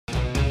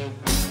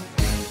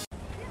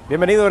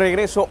Bienvenido de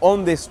regreso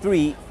On the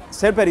Street.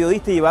 Ser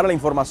periodista y llevar la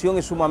información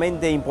es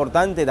sumamente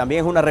importante,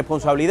 también es una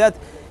responsabilidad.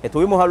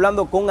 Estuvimos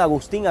hablando con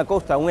Agustín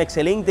Acosta, un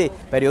excelente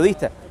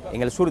periodista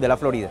en el sur de la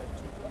Florida.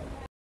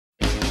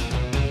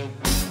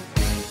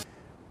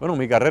 Bueno,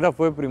 mi carrera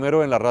fue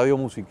primero en la radio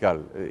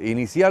musical.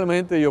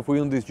 Inicialmente yo fui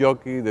un disc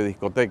jockey de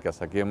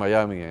discotecas aquí en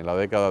Miami en la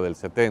década del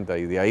 70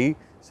 y de ahí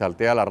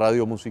salté a la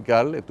radio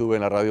musical. Estuve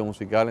en la radio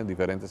musical en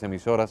diferentes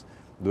emisoras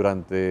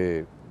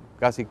durante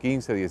casi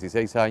 15,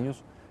 16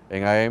 años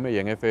en AM y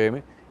en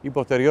FM, y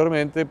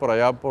posteriormente por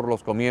allá por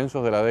los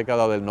comienzos de la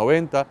década del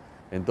 90,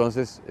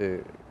 entonces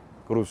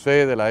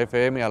crucé de la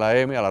FM a la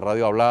AM, a la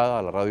radio hablada,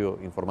 a la radio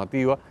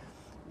informativa,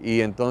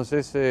 y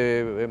entonces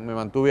me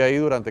mantuve ahí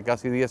durante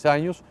casi 10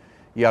 años,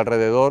 y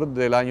alrededor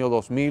del año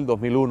 2000,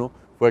 2001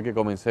 fue que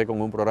comencé con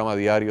un programa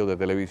diario de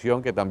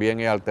televisión que también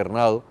he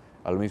alternado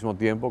al mismo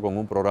tiempo con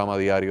un programa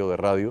diario de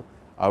radio,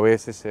 a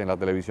veces en la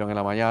televisión en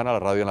la mañana, la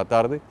radio en la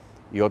tarde,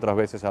 y otras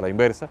veces a la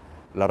inversa,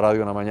 la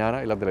radio en la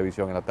mañana y la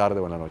televisión en la tarde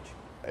o en la noche.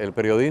 El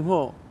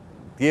periodismo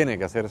tiene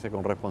que hacerse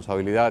con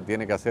responsabilidad,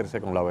 tiene que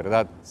hacerse con la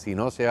verdad. Si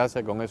no se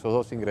hace con esos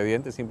dos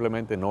ingredientes,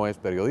 simplemente no es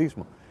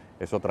periodismo,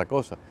 es otra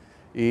cosa.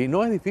 Y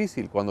no es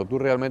difícil cuando tú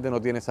realmente no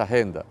tienes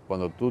agenda,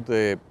 cuando tú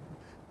te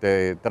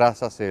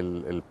trazas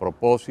el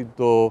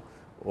propósito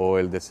o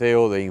el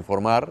deseo de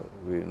informar,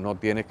 no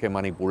tienes que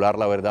manipular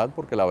la verdad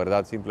porque la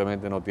verdad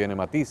simplemente no tiene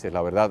matices,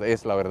 la verdad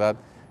es la verdad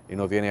y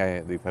no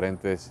tiene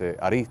diferentes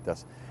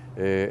aristas.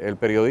 El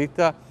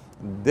periodista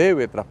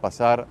debe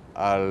traspasar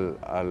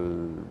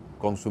al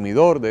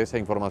consumidor de esa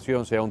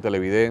información, sea un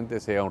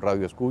televidente, sea un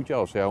radioescucha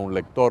o sea un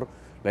lector,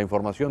 la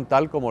información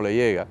tal como le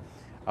llega.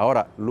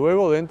 Ahora,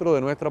 luego dentro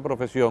de nuestra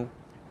profesión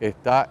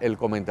está el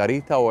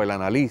comentarista o el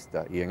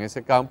analista, y en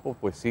ese campo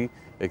pues sí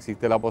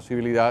existe la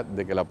posibilidad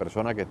de que la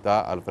persona que está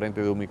al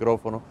frente de un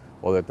micrófono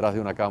o detrás de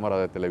una cámara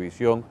de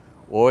televisión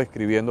o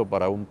escribiendo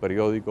para un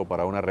periódico,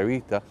 para una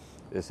revista,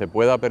 se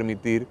pueda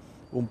permitir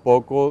un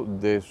poco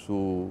de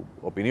su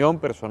opinión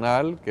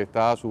personal, que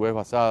está a su vez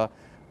basada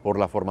por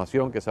la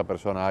formación que esa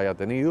persona haya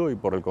tenido y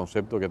por el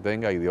concepto que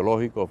tenga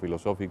ideológico o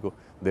filosófico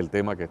del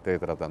tema que esté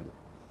tratando.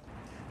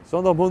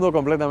 Son dos mundos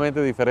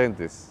completamente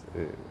diferentes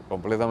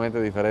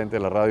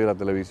la radio y la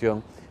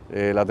televisión.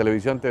 La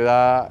televisión te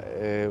da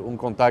un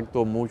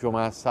contacto mucho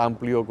más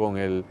amplio con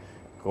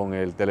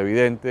el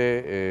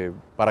televidente.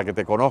 Para que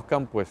te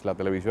conozcan, pues la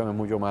televisión es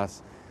mucho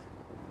más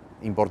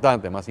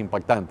importante, más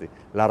impactante.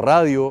 La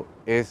radio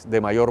es de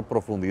mayor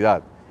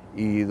profundidad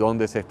y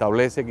donde se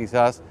establece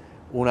quizás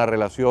una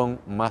relación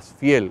más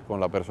fiel con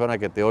la persona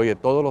que te oye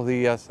todos los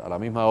días a la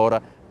misma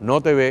hora,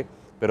 no te ve,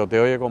 pero te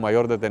oye con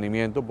mayor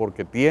detenimiento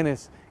porque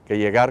tienes que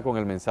llegar con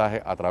el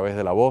mensaje a través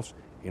de la voz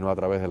y no a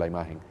través de la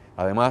imagen.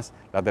 Además,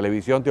 la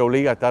televisión te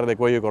obliga a estar de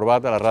cuello y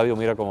corbata, la radio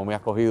mira cómo me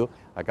has cogido,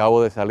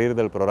 acabo de salir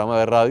del programa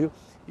de radio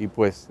y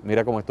pues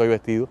mira cómo estoy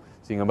vestido.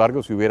 Sin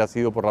embargo, si hubiera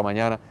sido por la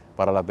mañana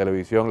para la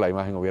televisión, la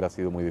imagen hubiera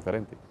sido muy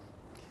diferente.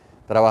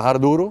 Trabajar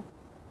duro,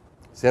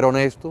 ser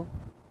honesto,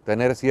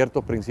 tener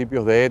ciertos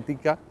principios de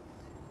ética,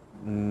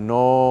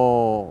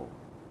 no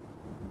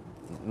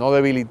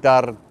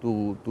debilitar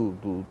tu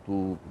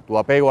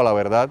apego a la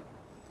verdad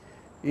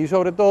y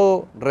sobre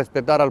todo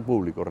respetar al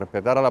público,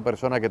 respetar a la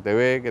persona que te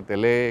ve, que te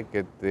lee,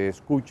 que te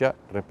escucha,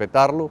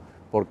 respetarlo,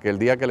 porque el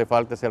día que le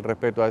faltes el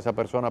respeto a esa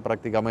persona,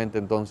 prácticamente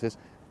entonces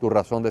tu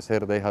razón de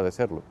ser deja de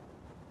serlo.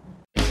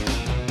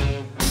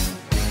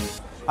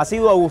 Ha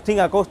sido Agustín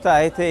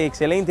Acosta, este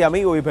excelente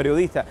amigo y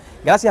periodista.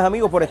 Gracias,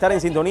 amigos, por estar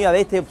en sintonía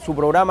de su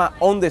programa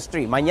On the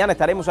Street. Mañana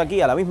estaremos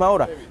aquí a la misma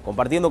hora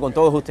compartiendo con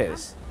todos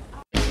ustedes.